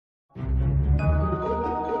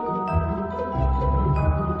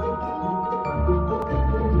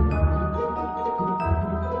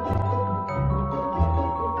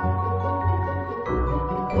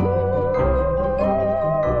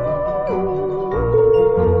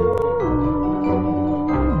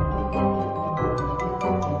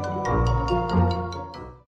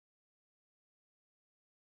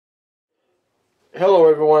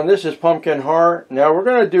this is Pumpkin Horror. Now we're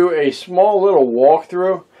going to do a small little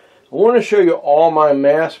walkthrough. I want to show you all my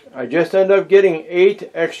masks. I just ended up getting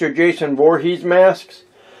 8 extra Jason Voorhees masks.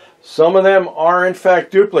 Some of them are in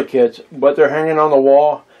fact duplicates, but they're hanging on the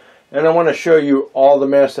wall. And I want to show you all the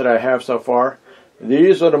masks that I have so far.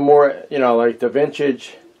 These are the more, you know, like the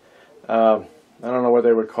vintage, I don't know what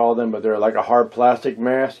they would call them, but they're like a hard plastic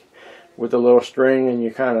mask with a little string, and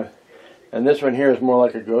you kind of, and this one here is more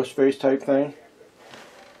like a ghost face type thing.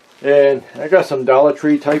 And I got some Dollar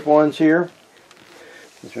Tree type ones here.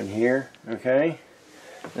 This one here, okay.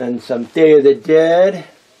 And some Day of the Dead.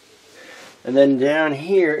 And then down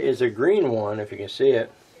here is a green one, if you can see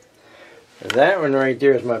it. That one right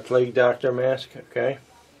there is my Plague Doctor mask, okay.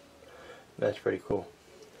 That's pretty cool.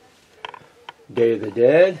 Day of the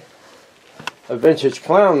Dead. A vintage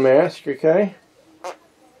clown mask, okay.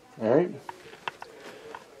 Alright.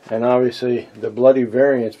 And obviously the bloody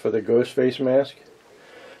variants for the ghost face mask.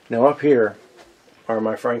 Now up here are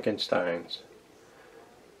my Frankensteins.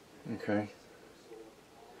 Okay.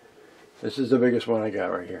 This is the biggest one I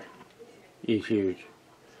got right here. He's huge.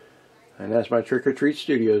 And that's my Trick or Treat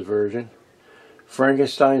Studios version.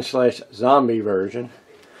 Frankenstein / zombie version.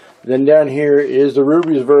 Then down here is the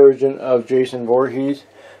Ruby's version of Jason Voorhees.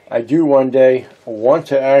 I do one day want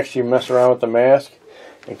to actually mess around with the mask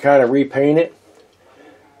and kind of repaint it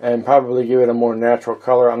and probably give it a more natural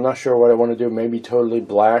color. I'm not sure what I want to do. Maybe totally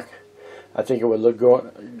black. I think it would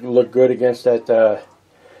look good against that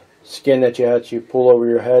skin that you had to pull over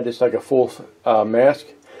your head. It's like a full mask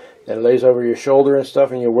that lays over your shoulder and stuff,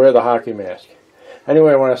 and you wear the hockey mask.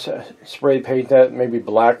 Anyway, I want to spray paint that maybe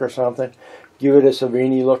black or something. Give it a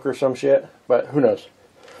Savini look or some shit, but who knows.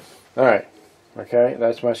 Alright, okay,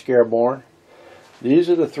 that's my Scareborn. These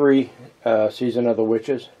are the 3 Season of the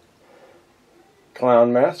Witches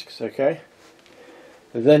clown masks, okay.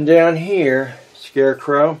 And then down here,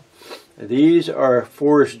 Scarecrow. These are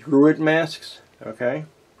Forest Druid masks, okay.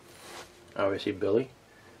 Obviously Billy.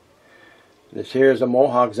 This here is a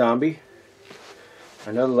Mohawk Zombie.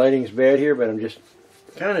 I know the lighting's bad here, but I'm just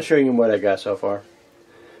kind of showing you what I got so far.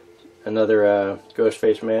 Another ghost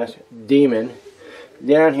face mask. Demon.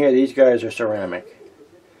 Down here, these guys are ceramic.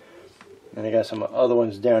 And I got some other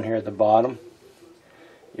ones down here at the bottom,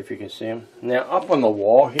 if you can see them. Now, up on the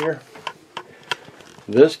wall here,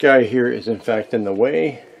 this guy here is in fact in the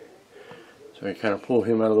way. So I kind of pull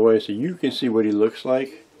him out of the way so you can see what he looks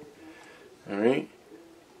like. Alright.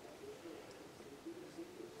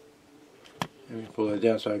 Let me pull that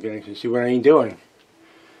down so I can actually see what I'm doing.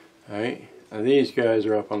 Alright. Now these guys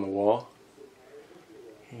are up on the wall.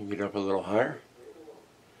 You can get up a little higher.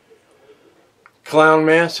 Clown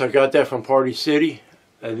masks, I got that from Party City.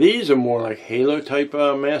 These are more like Halo type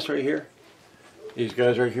masks right here. These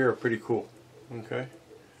guys right here are pretty cool. Okay.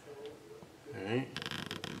 Alright.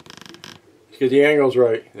 Let's get the angles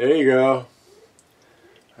right. There you go.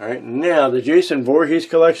 Alright, now the Jason Voorhees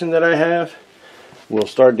collection that I have, we'll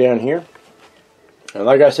start down here. And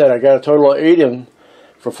like I said, I got a total of 8 of them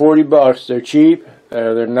for 40 bucks. They're cheap,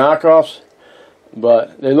 they're knockoffs,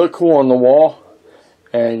 but they look cool on the wall.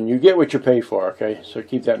 And you get what you pay for, okay? So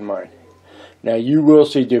keep that in mind. Now you will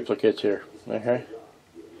see duplicates here, okay?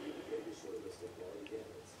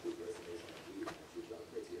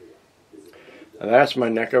 Now that's my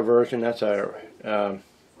NECA version. That's a,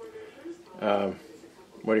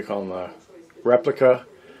 what do you call them? A replica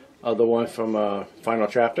of the one from Final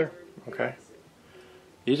Chapter, okay?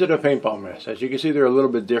 These are the paintball masks. As you can see, they're a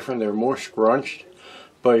little bit different. They're more scrunched,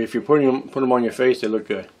 but if you put them on your face, they look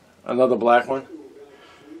good. Another black one.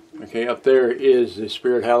 Okay, up there is the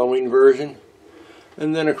Spirit Halloween version.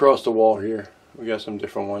 And then across the wall here, we got some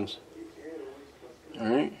different ones.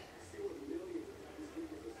 Alright.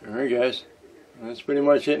 Alright guys. That's pretty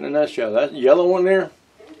much it in a nutshell. That yellow one there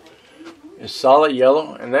is solid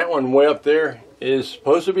yellow. And that one way up there is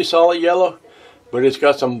supposed to be solid yellow, but it's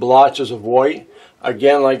got some blotches of white.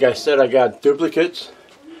 Again, like I said, I got duplicates.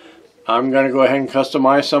 I'm going to go ahead and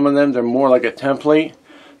customize some of them. They're more like a template,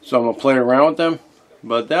 so I'm going to play around with them.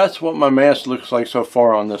 But that's what my mask looks like so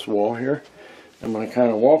far on this wall here. I'm going to kind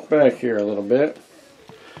of walk back here a little bit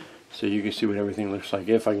so you can see what everything looks like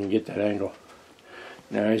if I can get that angle.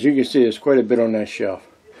 Now as you can see, there's quite a bit on that shelf.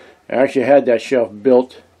 I actually had that shelf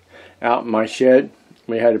built out in my shed.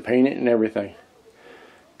 We had to paint it and everything.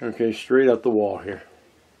 Okay, straight up the wall here.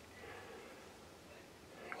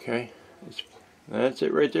 Okay, that's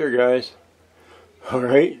it right there, guys.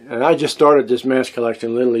 Alright, and I just started this mask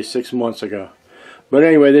collection literally 6 months ago. But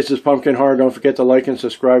anyway, this is Pumpkin Horror. Don't forget to like and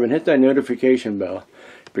subscribe and hit that notification bell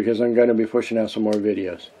because I'm going to be pushing out some more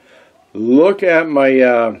videos. Look at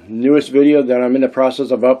my newest video that I'm in the process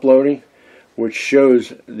of uploading which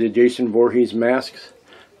shows the Jason Voorhees masks.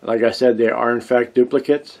 Like I said, they are in fact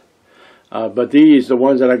duplicates. But these, the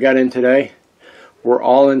ones that I got in today, were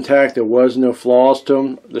all intact. There was no flaws to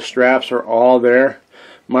them. The straps are all there.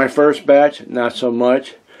 My first batch, not so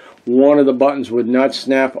much. One of the buttons would not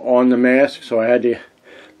snap on the mask, so I had to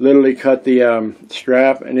literally cut the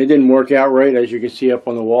strap, and it didn't work out right, as you can see up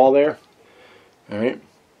on the wall there. Alright,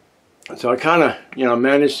 so I kind of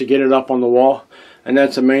managed to get it up on the wall, and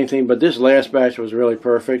that's the main thing. But this last batch was really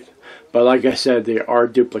perfect. But like I said, there are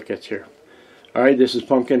duplicates here. Alright, this is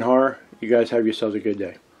Pumpkin Horror. You guys have yourselves a good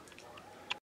day.